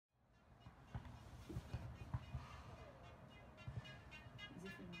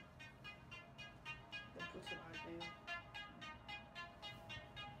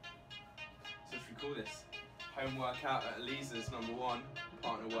call this? Home workout at Elisa's #1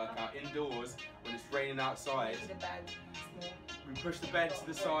 partner workout indoors when it's raining outside. The bed. We push the bed to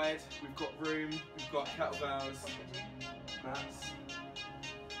the side. We've got room. We've got kettlebells, mats.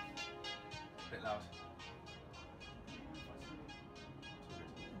 A bit loud.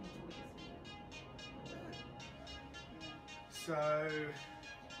 So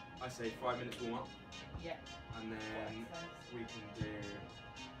I say 5 minutes warm up. Yeah. And then we can do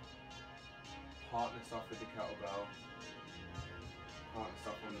partner stuff with the kettlebell, partner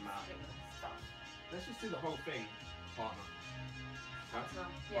stuff on the mat. Let's just do the whole thing, partner. Huh?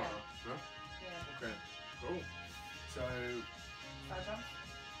 Yeah. Partner. No? Yeah. Okay, cool. So, Side jump.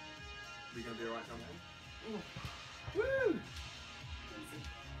 we gonna be alright jumping? Woo! Easy.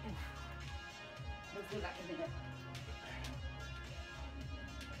 Let's do that in a minute.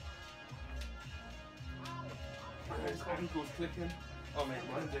 His ankle's clicking. Oh mate,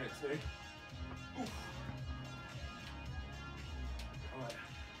 mine do it too. Alright,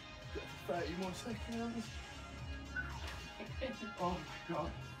 got 30 more seconds. Oh my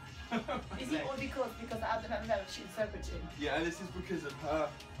god. Is it all because I don't have membership in Serpentine? Yeah, this is because of her.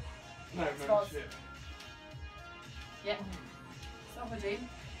 No Yeah, membership. Yeah. Serpentine.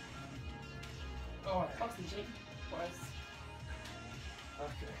 Alright. Oxygen. Worse.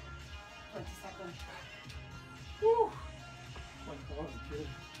 Okay. 20 seconds. Woo! My god, I'm good.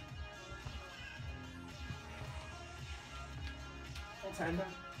 10 10.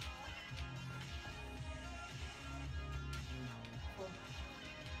 seconds. 4,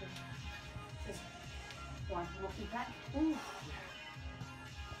 3, 2, 1. Walking back. Woo!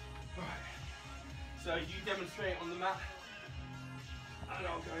 Right. So you demonstrate on the mat, and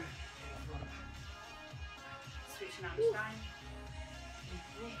I'll go in front. Switching arms down.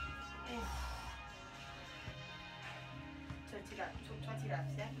 20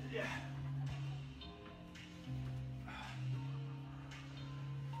 laps, yeah? Yeah.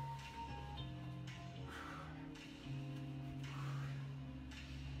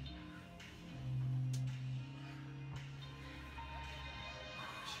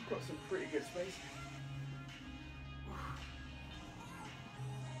 She's got some pretty good spacing.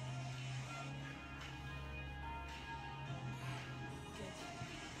 Good.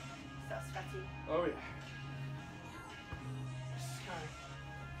 Start sweating. Oh yeah.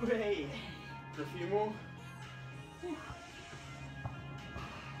 Hey, for a few more. Whew.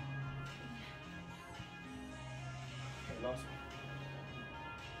 Okay, last one.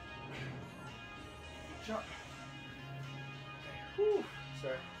 Jump. Okay. Whew. So,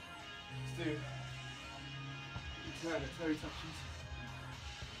 let's do turn the toe touches.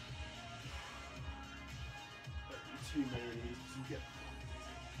 Don't do too many of these because you get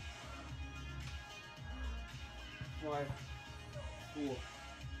 5, 4,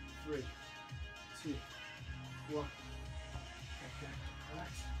 3, 2, 1. Okay,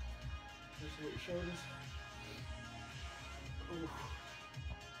 relax. Rotate your shoulders. Ooh.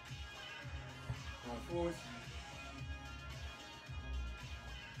 Now forward.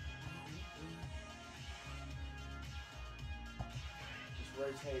 Just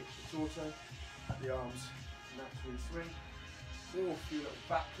rotate the torso, the arms naturally swing. Ooh, a few little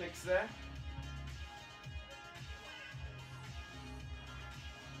back clicks there.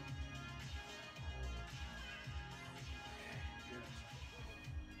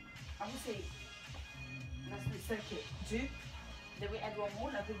 I would say, let's do circuit 2. Then we add one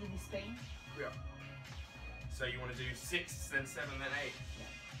more, like we did in Spain. Yeah. So you want to do 6, then 7, then 8? Yeah.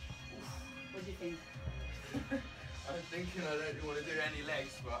 What do you think? I'm thinking I don't want to do any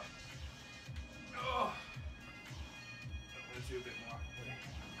legs, but oh, I want to do a bit more. Ready?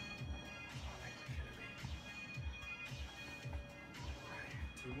 Okay,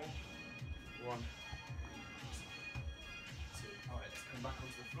 2 more. 1, 2. Alright, let's come back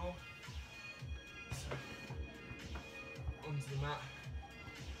onto the floor. So, onto the mat.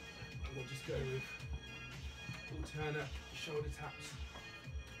 And we'll just go with alternate shoulder taps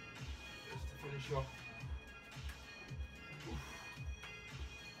just to finish off.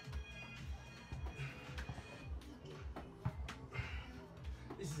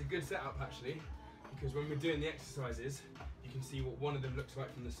 This is a good setup actually, because when we're doing the exercises, you can see what one of them looks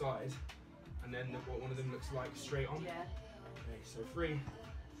like from the side, and then what one of them looks like straight on. Yeah. Okay, so 3,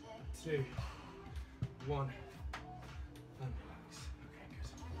 2, 1, and relax. Okay, good.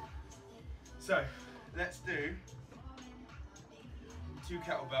 So, let's do 2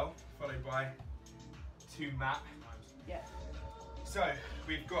 kettlebell, followed by 2 mat. Yeah. So,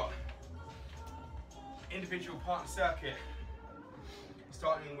 we've got individual partner circuit,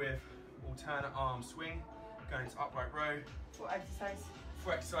 starting with alternate arm swing, going to upright row. For exercise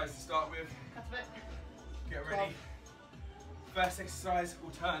 4 exercises to start with. Cut a bit. Get ready. First exercise,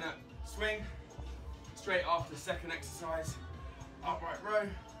 alternate swing. Straight after the second exercise, upright row.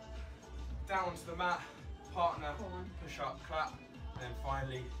 Down onto the mat, partner, push up, clap. And then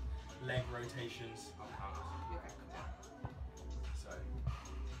finally, leg rotations on counters. So,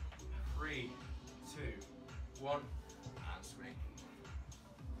 3, 2, 1, and swing.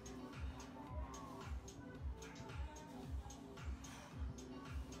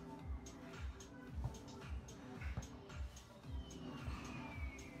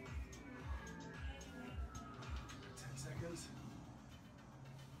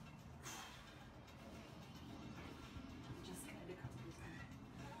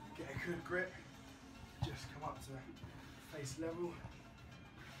 Get a good grip, just come up to face level.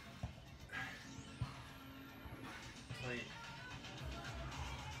 20,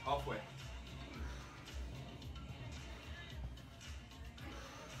 halfway.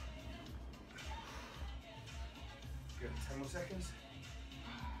 Good, 10 more seconds.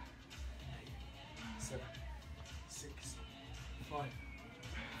 7, 6, 5, 4,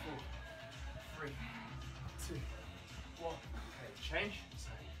 3, 2, 1. Okay, change. So,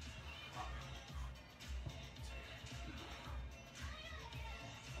 up, 2.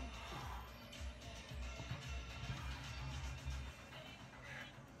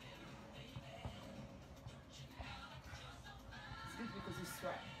 It's good because you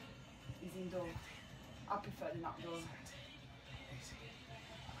sweat. It's indoor. I prefer them outdoors.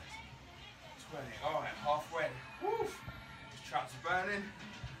 20. All right, halfway. Woo! Traps are burning.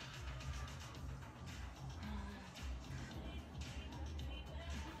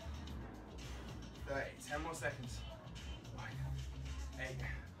 30. 10 more seconds. 9, 8,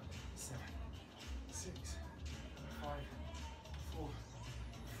 7, 6, 5, 4,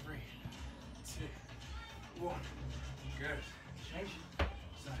 3, 2, 1. Good. Change.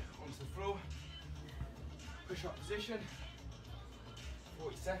 So onto the floor. Push up position.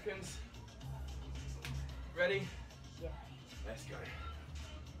 40 seconds. Ready? Yeah. Let's go.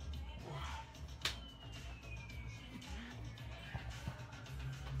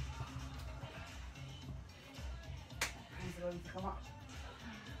 Hands are ready to come up.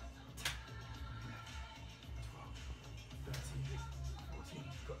 12, 13, 14,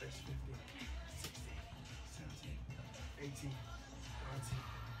 got this, 15, 16, 17, 18,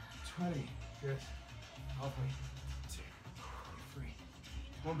 19, 20. Good. Halfway. 2, 3,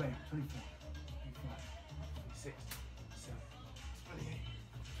 1 babe, 24, 25, 26, 27, 28,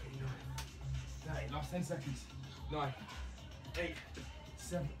 29, 30. Last 10 seconds. 9, 8,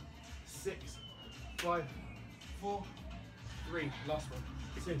 7, 6, 5, 4, 3. Last one.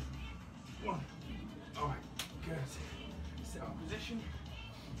 2, 1. All right. Good. Set up position.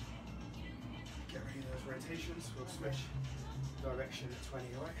 Get ready for those rotations. We'll switch direction at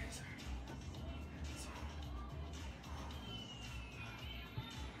 20. All right. So,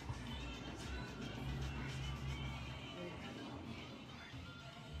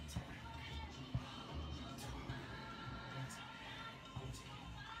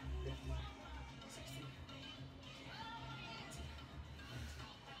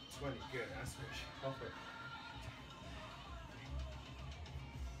 20, good, and switch, halfway.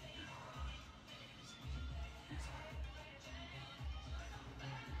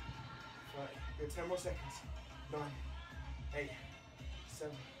 Right, good, 10 more seconds. 9, 8,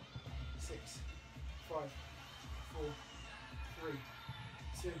 7, 6, 5, 4, 3,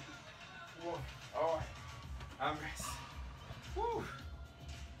 2, 1. All right, and rest. Woo!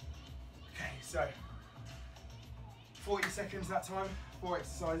 Okay, so 40 seconds that time. 4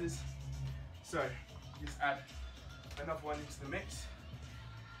 exercises. So just add another one into the mix.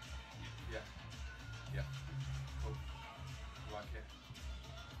 Yeah. Yeah. Cool. Like it.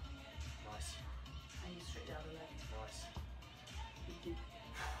 Nice. And you straight down the leg. Nice.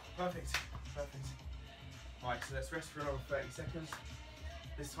 Perfect. Perfect. Right, so let's rest for another 30 seconds.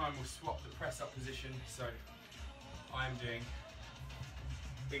 This time we'll swap the press up position. So I'm doing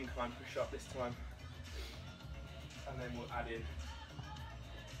incline push up this time. And then we'll add in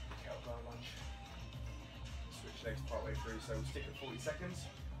kettlebell lunge. Switch legs part way through, so we'll stick at 40 seconds.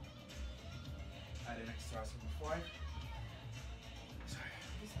 Add in exercise number 5. So,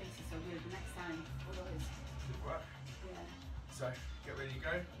 This space is so good. The next time, what else? good work. Yeah. So, get ready to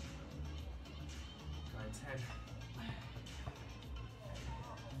go. 9, 10,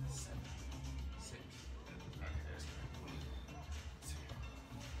 7, 6, okay, let's go. 2,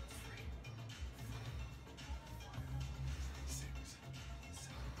 3, 4, 5, 6,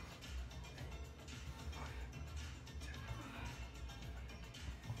 7, 8, 9, 10, 11, 12,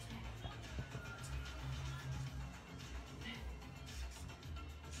 13, 14, 15, 16, 17, 18, 19, 20,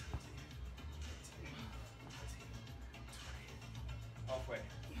 halfway.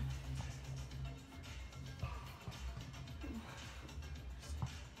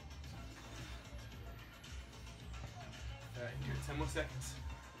 Good. 10 more seconds.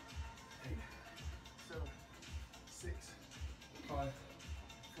 8, 7, 6, 5,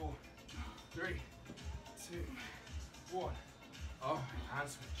 4, 3, 2, 1. Oh, and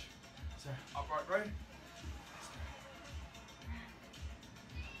switch. So upright row.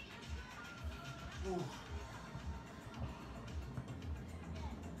 Ooh.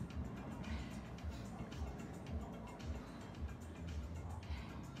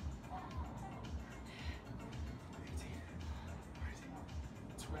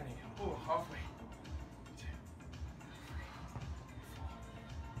 Oh, halfway. 2, 3, 4,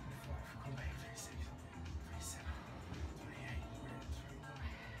 5, come back, 36, 37,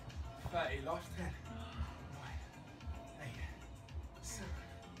 28, 30, last 10, 9, 8, 7,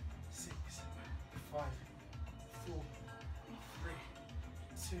 6, 5, 4, 3,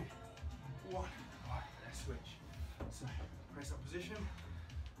 2, 1. Alright, let's switch. So, press up position.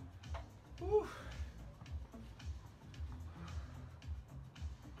 Woo.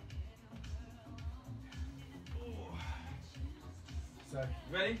 So,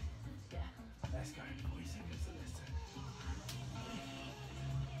 ready? Yeah. Let's go. 40 seconds to this.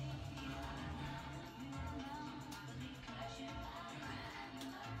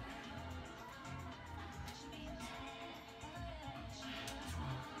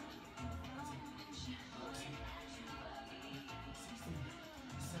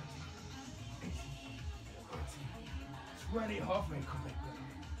 Ready, halfway, come back.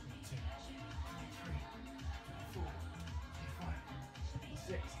 2, 3, 4, 5,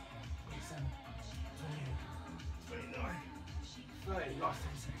 6, 7, 28, 29, 30, last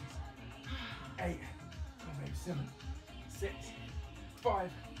 10 seconds. 8, come back, 7, 6,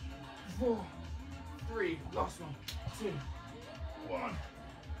 5, 4, 3, last one, 2, 1.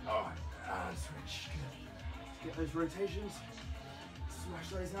 Alright, and switch. Good. Get those rotations, smash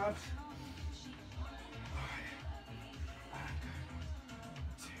those abs.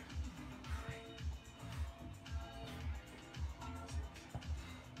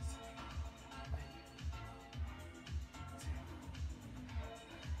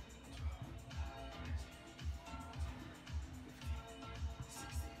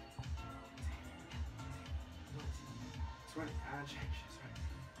 And change. Sorry.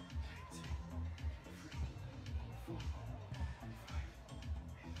 2, 3, 4, 5,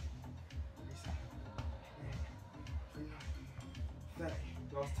 6, 7, 8, 9, 30.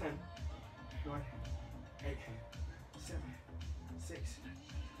 Last 10. 9, 8, 7, 6,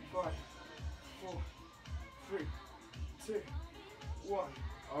 5, 4, 3, 2, 1.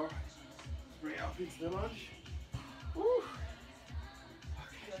 All right. Bring it up into the lunge. Woo.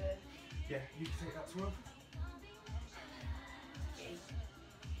 Okay. Yeah, you can take that 12.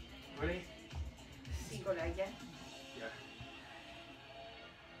 Ready? Single leg, yeah? Yeah.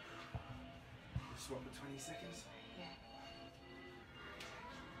 Swap for 20 seconds. Yeah.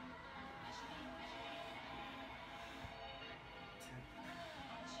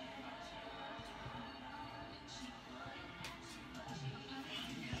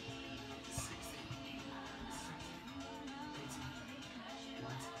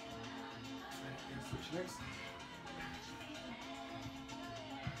 10, switch next.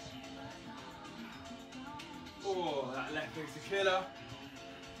 Oh, that left leg's a killer.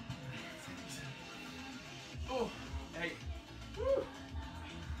 Oh, 8. Woo.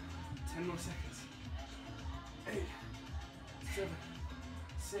 10 more seconds. 8, 7,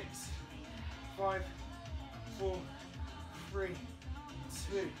 6, 5, 4, 3,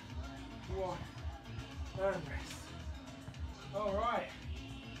 2, 1. And rest. All right.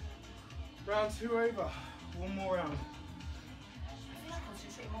 Round 2 over. One more round. I feel like I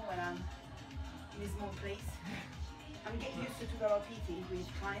concentrate more when I'm in a small place. I'm getting used to go PT with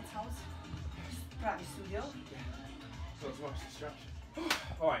clients' house, private studio. Yeah. Not too much distraction.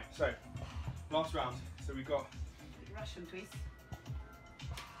 Alright, so last round. So we've got Russian twist.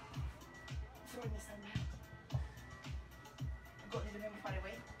 Throw in the sand. I've got the room far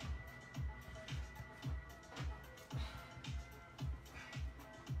away.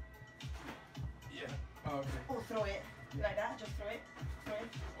 yeah. Oh, okay. Or throw it like that, just throw it. Throw it.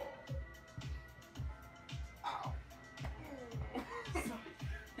 Ow.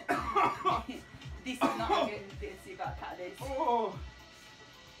 This is not good. This you gotta cut this. Oh.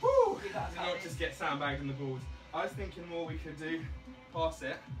 Woo. You gotta cut Not this. just get sandbagged on the balls. I was thinking more we could do pass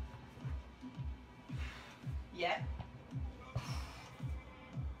it. Yeah.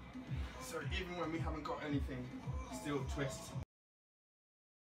 So even when we haven't got anything, still twist.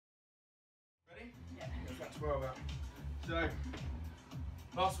 Ready? Yeah. Get that 12 out. So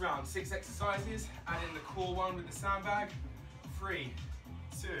Last round, 6 exercises. Add in the core one with the sandbag. 3,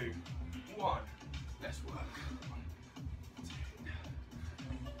 2, 1. Let's work. 1, 2.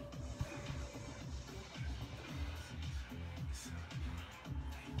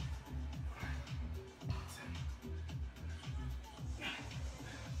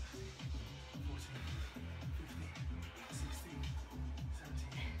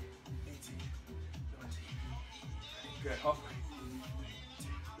 18, 19. Good, halfway. 2,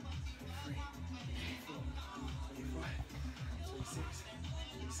 3, 4, 25, 26,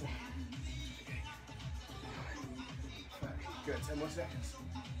 27, 28, 30. Good, 10 more seconds.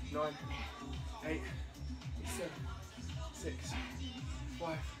 9, 8, 7, 6,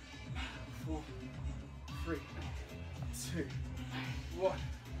 5, 4, 3, 2, 1.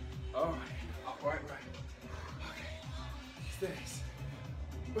 All right, upright, right. Okay, this.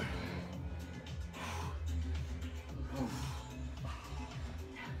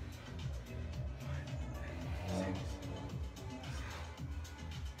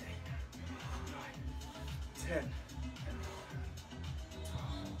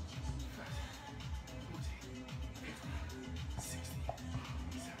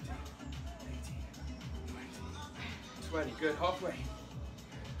 Good, halfway. 2,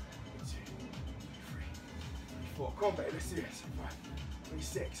 3, 4. Come on, baby, let's do this. 5,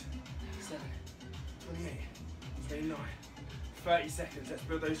 26, 7, 28, 29, 30 seconds. Let's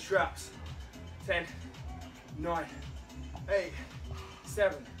build those traps. 10, 9, 8,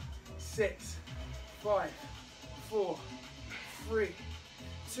 7, 6, 5, 4, 3,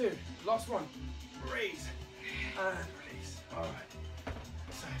 2. Last one. Raise and release. All right.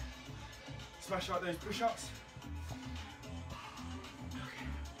 So, smash out those push-ups.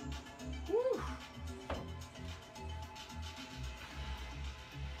 Woo.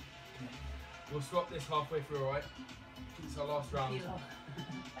 We'll swap this halfway through, alright? It's our last round.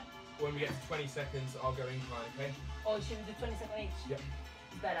 When we get to 20 seconds, I'll go incline, okay? Oh, should we do 20 seconds each? Yeah.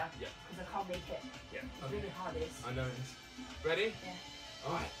 It's better. Yeah. Because I can't make it. Yeah. It's Okay. really hard, this. I know it is. Ready? Yeah.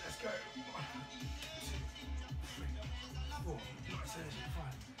 Alright, let's go. 1, 2, 3, 4, 5,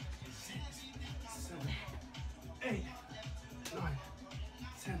 6, 7, 8, 9,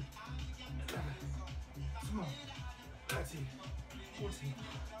 10, 11, 12, 13, 14,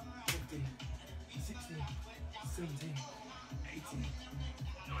 15, 16, 17, 18,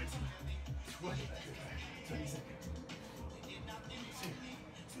 19, 20, 20 seconds. 2,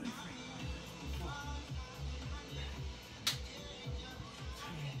 23, 4,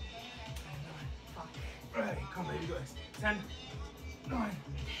 29. Right, come on, baby, you got this. 10, 9,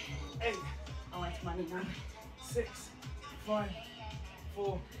 8. I want money now. 6, 5,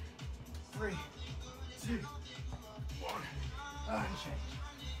 4, 3, 2, 1, and change.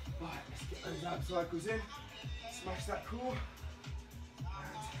 Right, let's get those ab cycles in. Smash that core.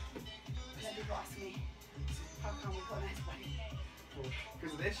 Let people ask me, how come we got an body?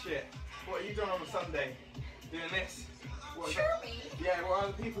 Because of this shit. What are you doing on a Sunday? Doing this? What Sure me. Yeah, what are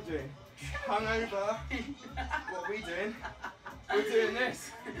other people doing? Hungover. What are we doing? We're doing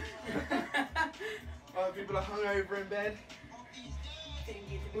this. Other people are hungover in bed.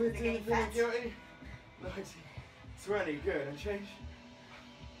 We're doing feeling guilty. 19, 20, good, and change.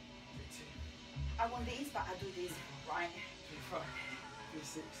 22, I want these, but I do this right. 25,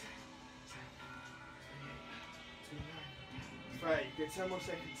 26, 28, 29, 30, good, 10 more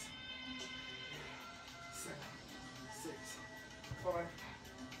seconds. 7, 6, 5,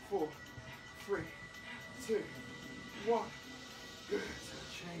 4, 3, 2, 1. Good,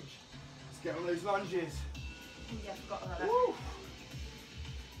 change. Let's get on those lunges. Yeah, I forgot about that. Woo!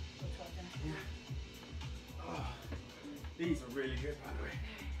 Yeah. Oh, these are really good, by the way.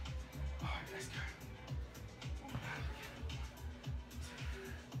 All right, let's go.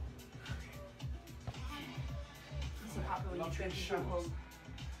 So happy when you Love train these from shorts. home.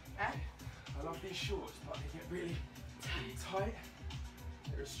 Huh? I love these shorts, but they get really tight.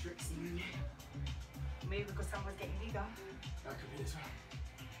 It restricts the movement. Maybe because someone's getting bigger. That could be this one.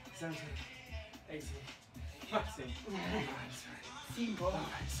 17, 18, 19, 20. Simple. All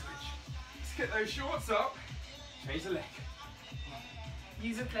right, switch. Let's get those shorts up. Change the leg.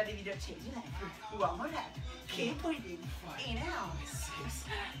 Use a play video change your leg. One more leg. Keep breathing. In and out. 6,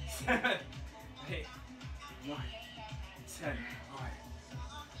 7, 8, 9, 10. All right.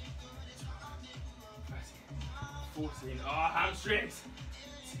 12, 13, 14. Oh, hamstrings.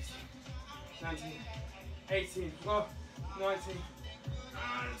 16, 19, 18, 19, and 20.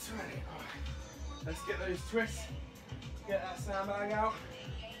 All right. Let's get those twists. Get that sandbag out.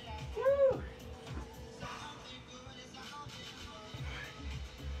 Woo!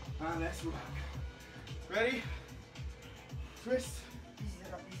 And let's work. Ready? Twist. This is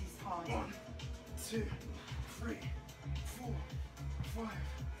a lot hard. 1, 2, 3, 4, 5,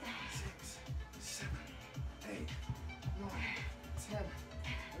 6, 7, 8, 9, 10,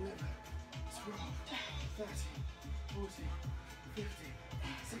 11, 12, 13, 14, 15,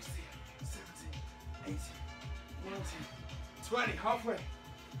 16, 17, 18, 19, 20. Halfway. 2,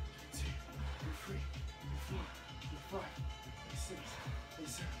 3, 4, 5, 6,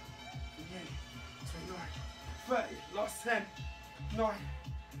 7, 28, 29, 30. Last 10. 9,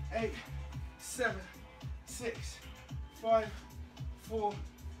 8, 7, 6, 5, 4,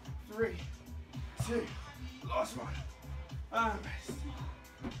 3, 2. Last one. And rest.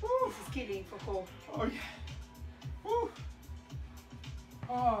 Woo. This is killing for Cole. Oh yeah. Woo.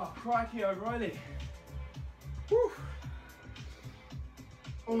 Oh, crikey, O'Reilly. Woo.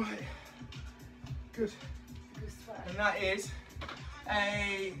 All right. Good. Good sweat. And that is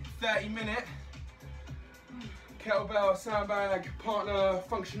a 30-minute kettlebell, sandbag, partner,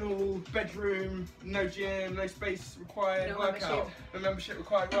 functional, bedroom, no gym, no space required No workout. membership. No membership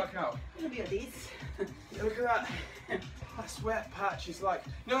required workout. It'll be a this. Yeah, look at that. That sweat patch is like,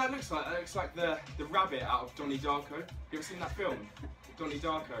 you know what it looks like? That looks like the rabbit out of Donnie Darko. You ever seen that film? Donnie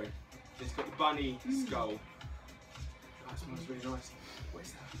Darko. It's got the bunny skull. That smells really nice. What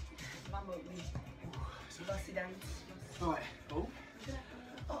is that? Mambo with me. Bossy dance. Right. Oh.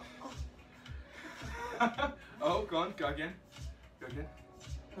 Oh, oh. Oh, go on, go again. Go again.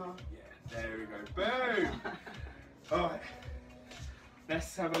 No. Yeah, there we go. Boom! Alright.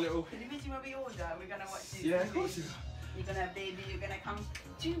 Let's have a little. Can you imagine when we order? We're gonna watch this. Yeah, of course you You're gonna have baby, you're gonna come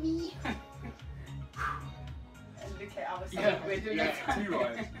to me. And look at our Yeah, we're doing yeah, it. too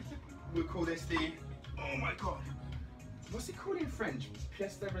right. We'll call this the. Oh my god. What's it called in French?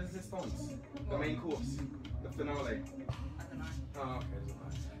 Pièce de résistance. The main course. The finale. I don't know. Oh, okay, doesn't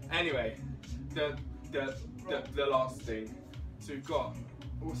matter. Anyway, the last thing. So we've got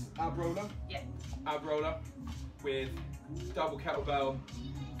what's ab roller? Yeah. Ab roller with double kettlebell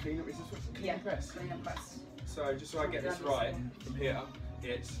clean up. Is this what clean and press? Clean and press. So just so I get this right from here,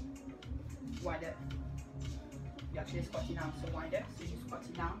 it's Wider. You actually squatting down, so wider. So you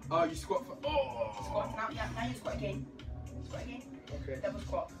squatting down. oh you squat for Squat now. Yeah. Now you squat again. Squat again. Okay. Double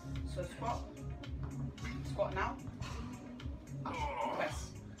squat. So squat. Squat now. Up.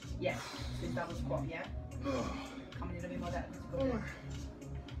 Press. Yeah. So it's double squat. Yeah. Come a little bit more there. Let's go there.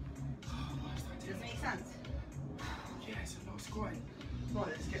 Does it make sense? Yeah, it's a lot of squatting. Right,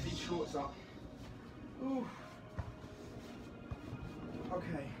 let's get these shorts up. Ooh.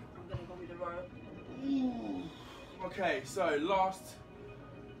 Okay. I'm gonna go with the row. Ooh. Okay, so last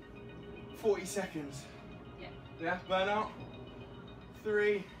 40 seconds. Yeah. Yeah, burn out.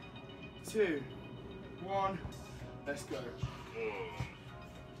 3, 2, 1. Let's go.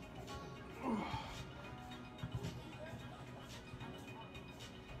 Ooh.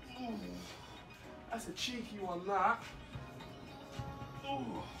 That's a cheeky one, that.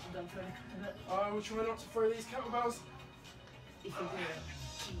 Ooh. Don't throw it. We'll try not to throw these kettlebells. If you do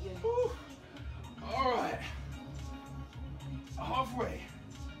it. Ooh. All right. Halfway.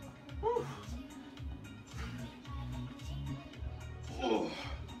 Ooh. Ooh.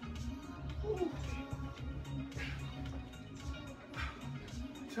 Ooh.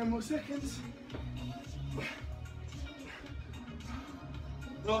 10 more seconds.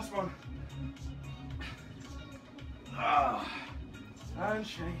 Last one. And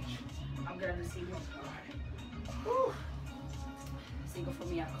change. I'm gonna do single. Ooh. Single for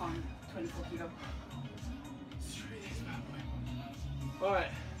me, I can't. 24 kilo. Straight as bad boy. All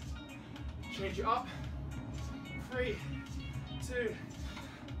right. Change it up. 3, 2,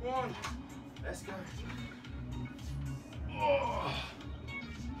 1. Let's go. Oh.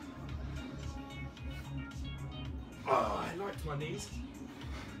 Oh, I liked my knees.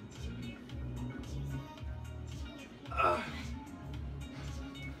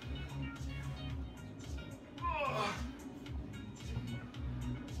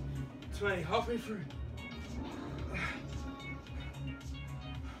 20, halfway through.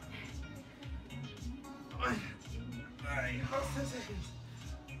 9, last 10 seconds.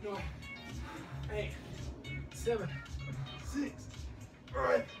 9, 8, 7, 6,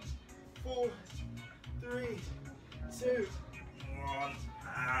 5, 4, 3, 2, 1,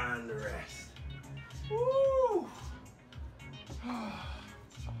 and rest. Woo!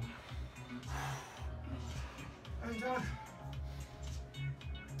 I'm done.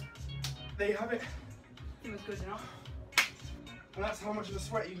 There you have it. It was good enough. And that's how much of the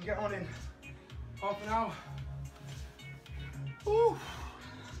sweat you can get on in half an hour. Woo!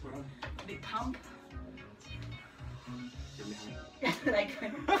 Big pump. Give me a hand. Like,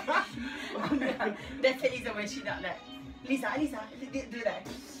 that's Elisa when she done that. Lisa, do that.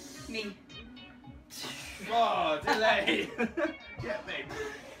 Me. Oh, delay. Get me.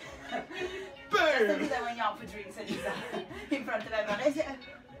 Just Boom. do that when you're out for drinks and you're in front of everyone. Is it?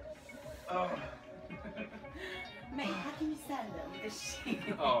 Oh. Mate, how can you stand them with the sheet?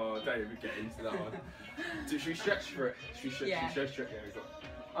 Oh, don't even get into that one. Should we stretch for it? Should we stretch? Yeah. Should we stretch? Yeah, we got.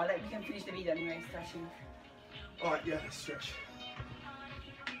 Oh, look, we can finish the video anyway, stretching. Alright, yeah, let's stretch.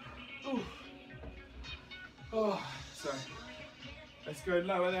 Ooh. Oh, so let's go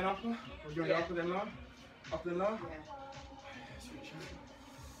lower then upper. Or you want upper then lower? Up then lower? Yeah. Switch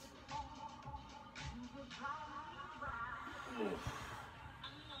over. Ooh.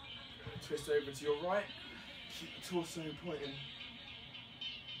 Twist over to your right. Keep the torso pointing.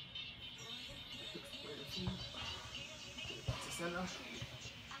 Get it back to centre.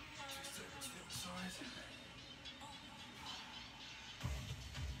 Twist over to the other side.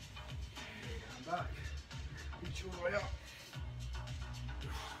 And back. Reach all the way up.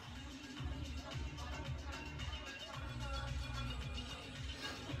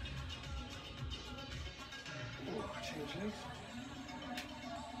 Oh, change legs.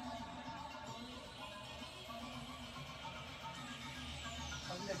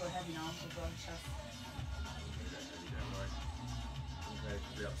 I'm gonna go heavy now for the chest. Don't worry. Okay,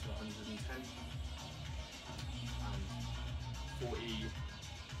 probably up to 110 and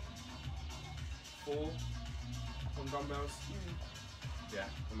 44 on dumbbells. Yeah,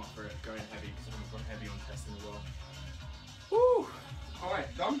 I'm up for it. Going heavy because I haven't gone heavy on chest in a while. Woo! Alright,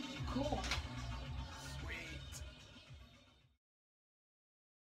 done? Cool.